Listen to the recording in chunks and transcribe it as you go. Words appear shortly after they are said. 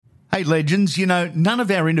Hey, legends, you know, none of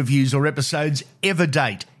our interviews or episodes ever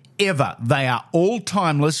date. Ever. They are all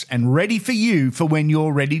timeless and ready for you for when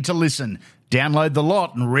you're ready to listen. Download the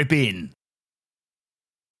lot and rip in.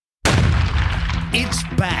 It's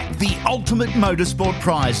back, the ultimate motorsport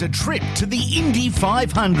prize, a trip to the Indy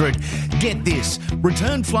 500. Get this,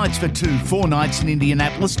 return flights for 4 nights in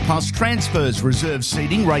Indianapolis, plus transfers, reserved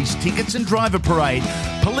seating, race tickets and driver parade.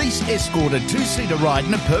 Police escort, a 2-seater ride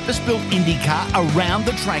and a purpose-built Indy car around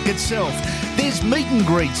the track itself. There's meet and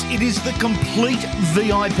greets. It is the complete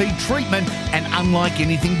VIP treatment and unlike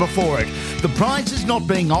anything before it. The prize is not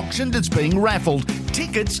being auctioned, it's being raffled.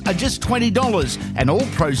 Tickets are just $20 and all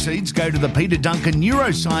proceeds go to the Peter Duncan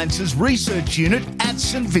Neurosciences Research Unit at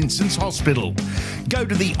St Vincent's Hospital. Go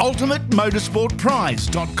to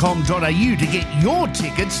theultimatemotorsportprize.com.au to get your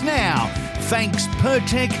tickets now. Thanks,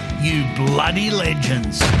 Pertec, you bloody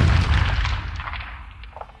legends.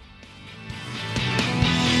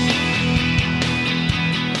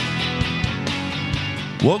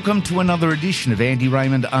 Welcome to another edition of Andy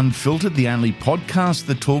Raymond Unfiltered, the only podcast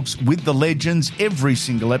that talks with the legends every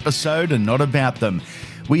single episode and not about them.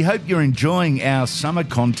 We hope you're enjoying our summer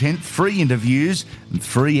content, 3 interviews and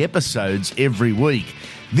 3 episodes every week.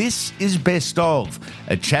 This is Best Of,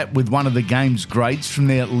 a chat with one of the game's greats from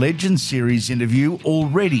their Legends series interview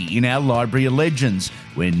already in our Library of Legends,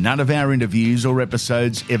 where none of our interviews or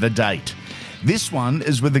episodes ever date. This one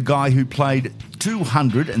is with a guy who played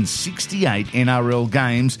 268 NRL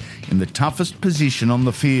games in the toughest position on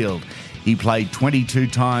the field. He played 22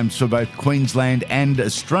 times for both Queensland and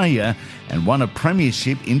Australia and won a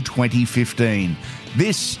premiership in 2015.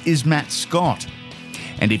 This is Matt Scott.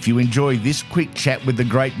 And if you enjoy this quick chat with the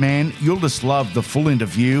great man, you'll just love the full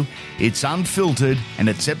interview. It's unfiltered and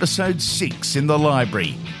it's episode 6 in the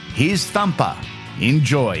library. Here's Thumper.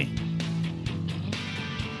 Enjoy.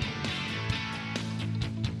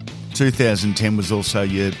 2010 was also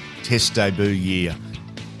your Test debut year.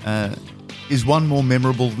 Is one more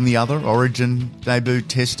memorable than the other? Origin debut,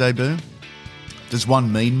 Test debut? Does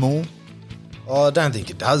one mean more? Oh, I don't think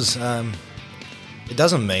it does. It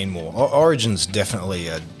doesn't mean more. Origin's definitely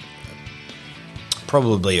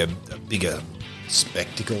probably a bigger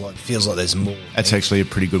spectacle. It feels like there's more. That's actually a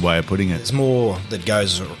pretty good way of putting it. There's more that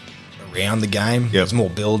goes around the game. Yep. There's more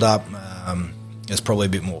build-up. There's probably a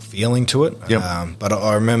bit more feeling to it. Yep. But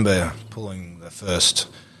I remember pulling the first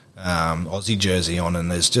Aussie jersey on,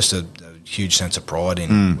 and there's just a huge sense of pride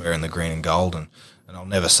in wearing the green and gold, and I'll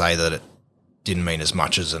never say that it didn't mean as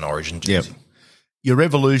much as an Origin jersey. Yep. Your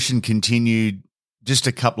evolution continued just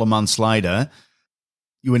a couple of months later.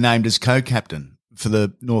 You were named as co-captain for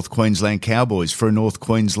the North Queensland Cowboys, for a North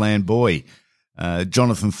Queensland boy.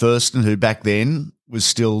 Jonathan Thurston, who back then was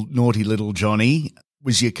still naughty little Johnny,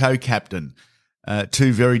 was your co-captain.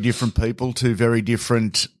 2 very different people, 2 very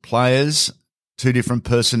different players, 2 different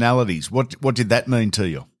personalities. What did that mean to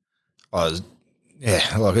you? It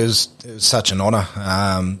was such an honour.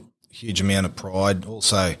 Huge amount of pride.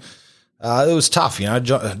 Also, it was tough. You know,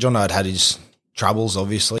 John had his troubles.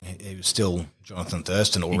 Obviously, he was still Jonathan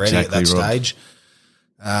Thurston already at that stage.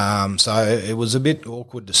 So it was a bit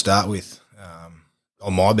awkward to start with.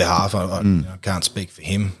 On my behalf, I can't speak for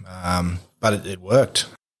him, but it worked.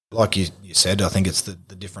 Like you said, I think it's the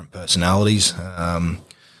different personalities.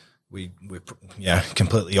 We're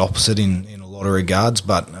completely opposite in a lot of regards,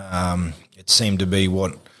 but it seemed to be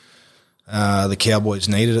what the Cowboys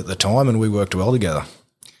needed at the time, and we worked well together.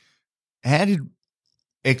 How did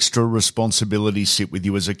extra responsibility sit with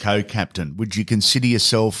you as a co-captain? Would you consider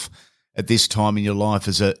yourself at this time in your life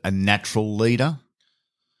as a natural leader?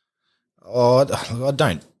 Oh, I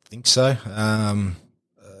don't think so.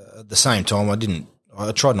 At the same time,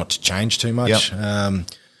 I tried not to change too much. Yep.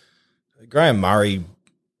 Graham Murray,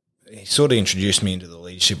 he sort of introduced me into the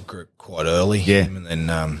leadership group quite early. Yeah. And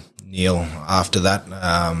then Neil after that,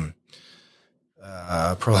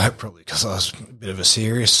 probably because I was a bit of a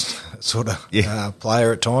serious sort of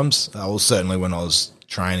player at times. Well, certainly when I was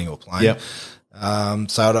training or playing. Yep.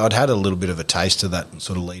 So I'd had a little bit of a taste of that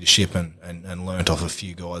sort of leadership and learnt off a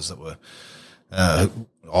few guys that were I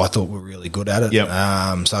thought were really good at it. Yep.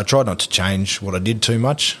 So I tried not to change what I did too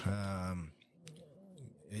much.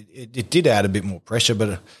 It did add a bit more pressure,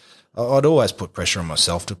 but I'd always put pressure on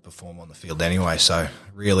myself to perform on the field anyway. So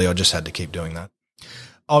really I just had to keep doing that.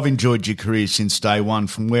 I've enjoyed your career since day one.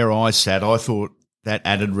 From where I sat, I thought that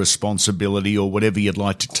added responsibility, or whatever you'd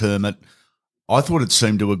like to term it, I thought it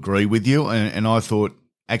seemed to agree with you, and I thought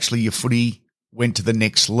actually your footy went to the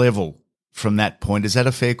next level from that point. Is that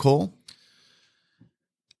a fair call?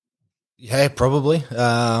 Yeah, probably.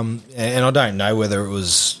 And I don't know whether it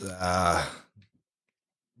was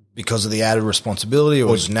because of the added responsibility,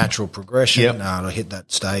 or was natural progression? Yep. To hit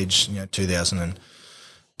that stage,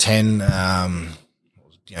 2010,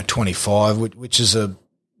 25, which is a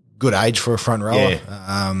good age for a front rower.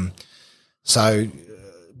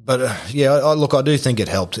 Yeah. I do think it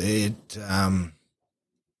helped. It's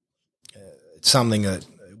something that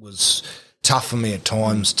was tough for me at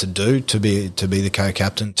times to do, to be the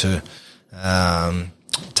co-captain, to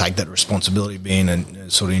take that responsibility, being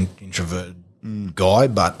a sort of introverted guy.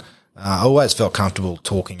 But I always felt comfortable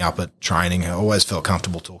talking up at training. I always felt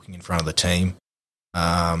comfortable talking in front of the team.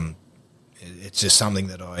 It's just something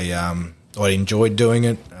that I enjoyed doing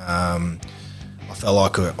it. I felt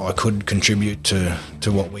like I could contribute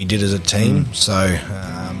to what we did as a team, so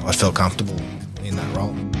I felt comfortable in that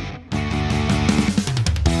role.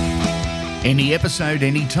 Any episode,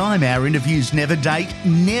 anytime. Our interviews never date,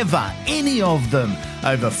 never, any of them.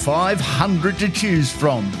 Over 500 to choose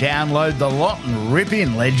from. Download the lot and rip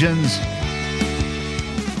in, legends.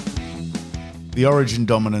 The Origin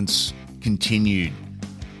dominance continued.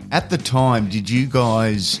 At the time, did you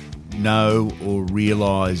guys know or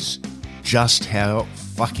realise just how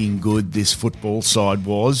fucking good this football side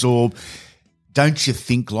was, or don't you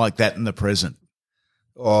think like that in the present?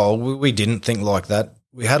 Oh, we didn't think like that.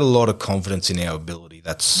 We had a lot of confidence in our ability.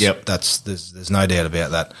 There's no doubt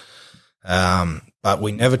about that. But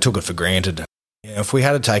we never took it for granted. If we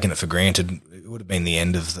had taken it for granted, it would have been the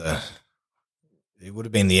end of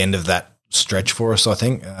that stretch for us, I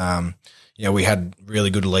think. We had really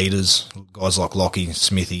good leaders, guys like Lockie,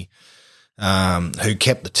 Smithy, who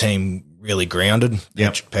kept the team really grounded.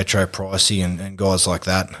 Yep. Petro, Pricey, and guys like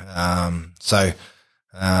that.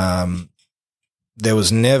 There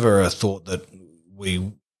was never a thought that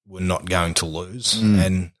we were not going to lose.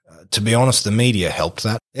 And to be honest, the media helped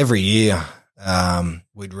that. Every year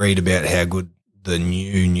we'd read about how good the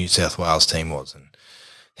New South Wales team was and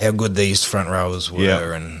how good these front rowers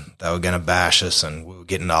were, and they were going to bash us, and we were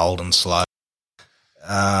getting old and slow.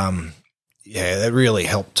 That really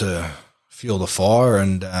helped to fuel the fire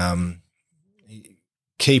and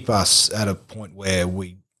keep us at a point where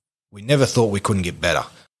we never thought we couldn't get better.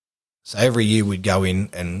 So every year we'd go in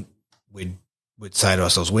and we'd say to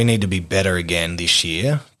ourselves, we need to be better again this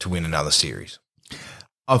year to win another series.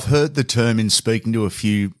 I've heard the term in speaking to a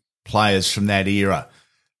few players from that era.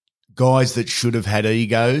 Guys that should have had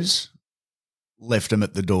egos left them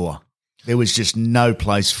at the door. There was just no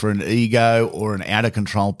place for an ego or an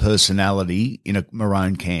out-of-control personality in a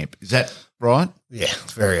Maroon camp. Is that right? Yeah,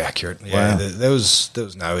 it's very accurate. Yeah, wow. There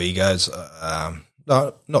was no egos.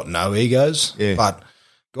 Not no egos, but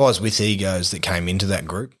guys with egos that came into that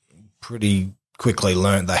group pretty quickly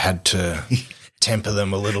learnt they had to temper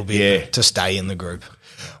them a little bit to stay in the group.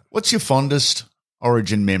 What's your fondest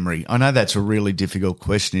Origin memory? I know that's a really difficult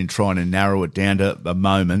question in trying to narrow it down to a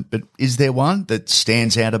moment, but is there one that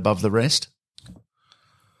stands out above the rest?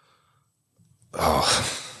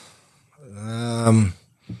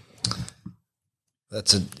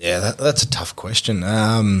 That's a tough question.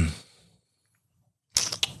 I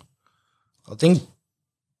think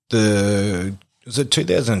was it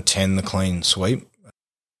 2010, the clean sweep? I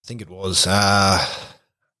think it was. And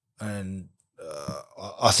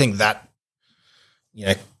I think that,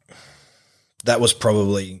 that was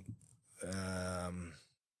probably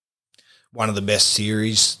one of the best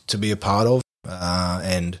series to be a part of.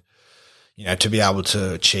 And, to be able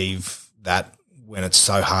to achieve that when it's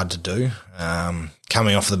so hard to do,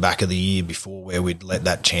 coming off the back of the year before where we'd let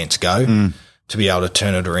that chance go, to be able to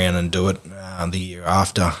turn it around and do it the year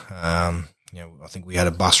after. I think we had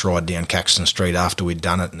a bus ride down Caxton Street after we'd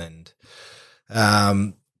done it, and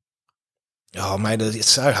mate, it's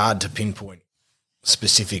so hard to pinpoint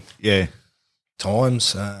specific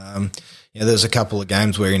times. There's a couple of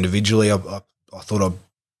games where individually I thought I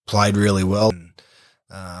played really well, and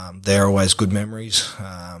they're always good memories.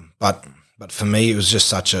 But for me, it was just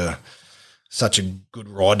such a good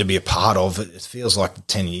ride to be a part of. It feels like the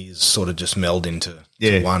 10 years sort of just meld into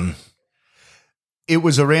one. It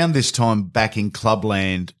was around this time back in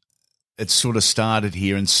Clubland, it sort of started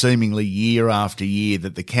here, and seemingly year after year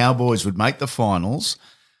that the Cowboys would make the finals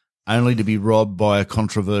only to be robbed by a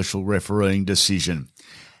controversial refereeing decision.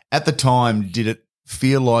 At the time, did it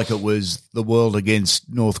feel like it was the world against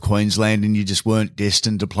North Queensland and you just weren't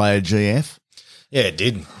destined to play a GF? Yeah, it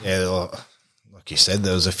did. Yeah, like you said,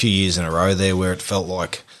 there was a few years in a row there where it felt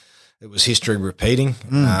like it was history repeating,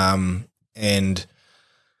 and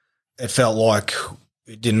it felt like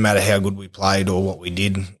it didn't matter how good we played or what we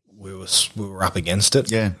did, we were up against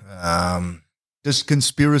it. Yeah. Does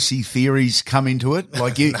conspiracy theories come into it?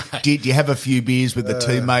 Like, you did you have a few beers with the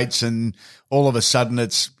teammates, and all of a sudden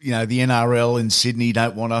it's the NRL in Sydney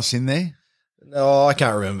don't want us in there? No, I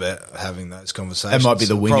can't remember having those conversations. That might be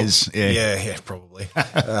the wingers. Yeah, probably.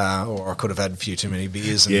 Or I could have had a few too many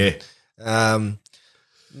beers. And,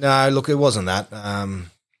 no, look, it wasn't that.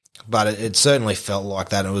 But it certainly felt like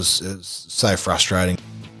that. It was so frustrating.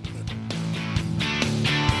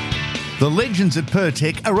 The Legends at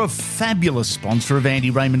Pertec are a fabulous sponsor of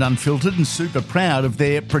Andy Raymond Unfiltered and super proud of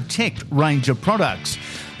their Protect range of products.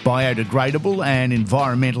 Biodegradable and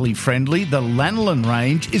environmentally friendly, the lanolin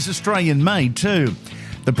range is Australian-made too.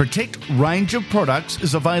 The Protect range of products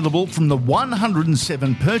is available from the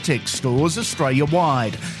 107 Pertec stores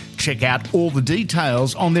Australia-wide. Check out all the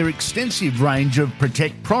details on their extensive range of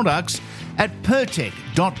Protect products at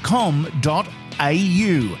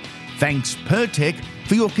pertec.com.au. Thanks, Pertec,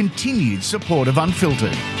 for your continued support of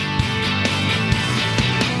Unfiltered.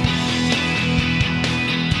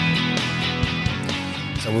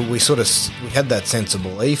 So we had that sense of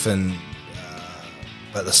belief, and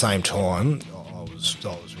but at the same time, I was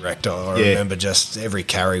wrecked. I remember just every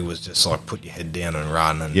carry was just like put your head down and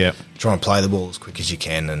run, and try and play the ball as quick as you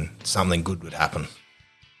can, and something good would happen.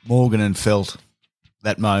 Morgan and felt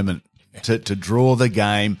that moment to draw the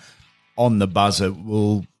game on the buzzer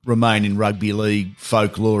will remain in rugby league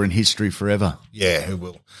folklore and history forever. Yeah, it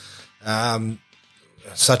will.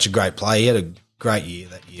 Such a great play. He had a great year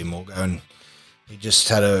that year, Morgan, and he just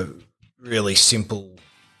had a really simple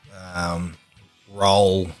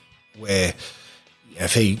role where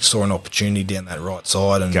if he saw an opportunity down that right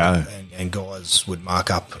side and guys would mark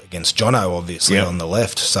up against Jono, obviously, on the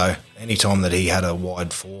left. So anytime that he had a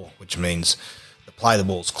wide four, which means they play the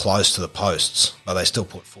balls close to the posts, but they still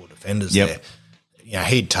put four defenders there,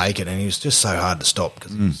 he'd take it, and he was just so hard to stop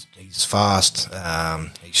because he's fast,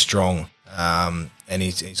 he's strong, and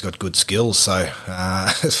he's got good skills. So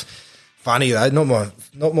funny though,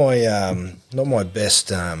 not my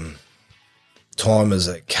best time as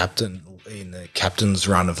a captain in the captain's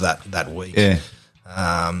run of that week.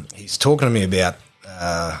 He's talking to me about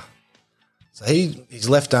so his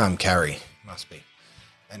left arm carry must be,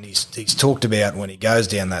 and he's talked about when he goes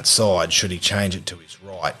down that side, should he change it to his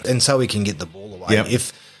right, and so he can get the ball away.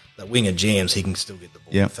 If the winger jams, he can still get the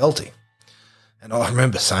ball to Felty. And I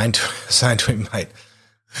remember saying to him, mate,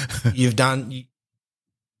 you've been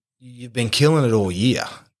killing it all year.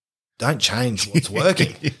 Don't change what's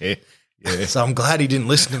working. So I'm glad he didn't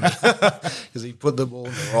listen to me because he put the ball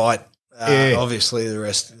in the right. Obviously, the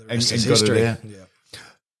rest is history.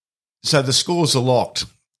 So the scores are locked.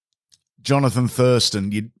 Jonathan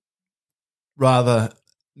Thurston, you'd rather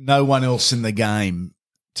no one else in the game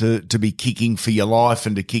to be kicking for your life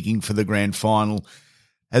and to kicking for the grand final,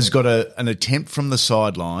 has got an attempt from the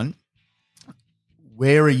sideline.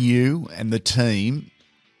 Where are you and the team?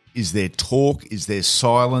 Is there talk? Is there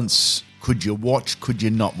silence? Could you watch? Could you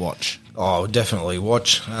not watch? Oh, definitely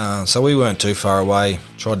watch. So we weren't too far away.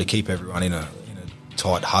 Tried to keep everyone in a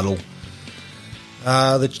tight huddle.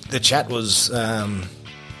 The chat was, he's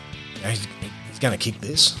going to kick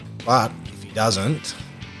this, but if he doesn't,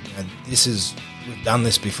 we've done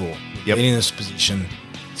this before. We've been in this position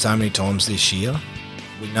so many times this year.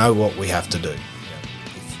 We know what we have to do.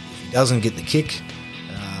 If he doesn't get the kick,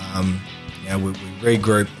 we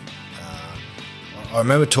regroup. I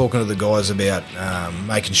remember talking to the guys about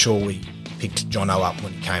making sure we picked Jono up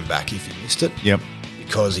when he came back if he missed it.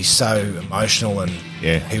 Because he's so emotional and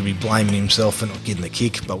he'll be blaming himself for not getting the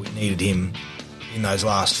kick, but we needed him in those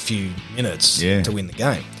last few minutes to win the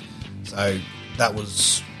game. So that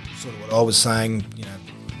was sort of what I was saying,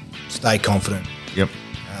 stay confident,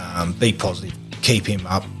 be positive, keep him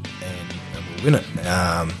up and we'll win it.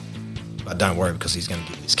 But don't worry because he's going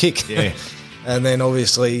to get this kick. And then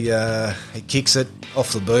obviously he kicks it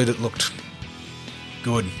off the boot. It looked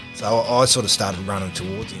good. So I sort of started running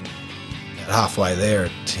towards him. About halfway there,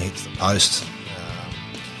 it hits the post.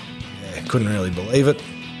 Couldn't really believe it.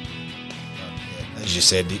 But, as you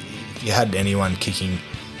said, if you had anyone kicking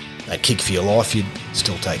that kick for your life, you'd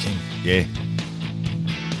still take him.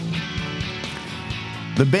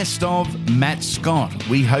 The best of Matt Scott.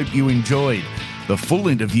 We hope you enjoyed. The full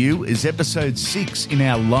interview is episode 6 in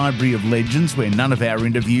our Library of Legends, where none of our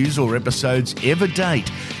interviews or episodes ever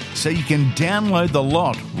date. So you can download the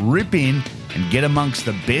lot, rip in, and get amongst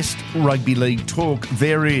the best rugby league talk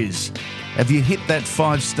there is. Have you hit that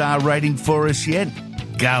 5-star rating for us yet?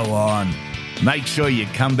 Go on. Make sure you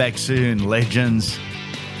come back soon, legends.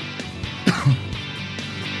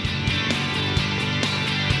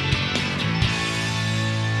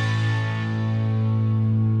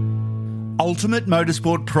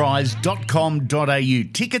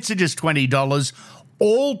 ultimatemotorsportprize.com.au. Tickets are just $20.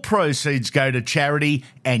 All proceeds go to charity,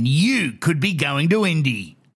 and you could be going to Indy.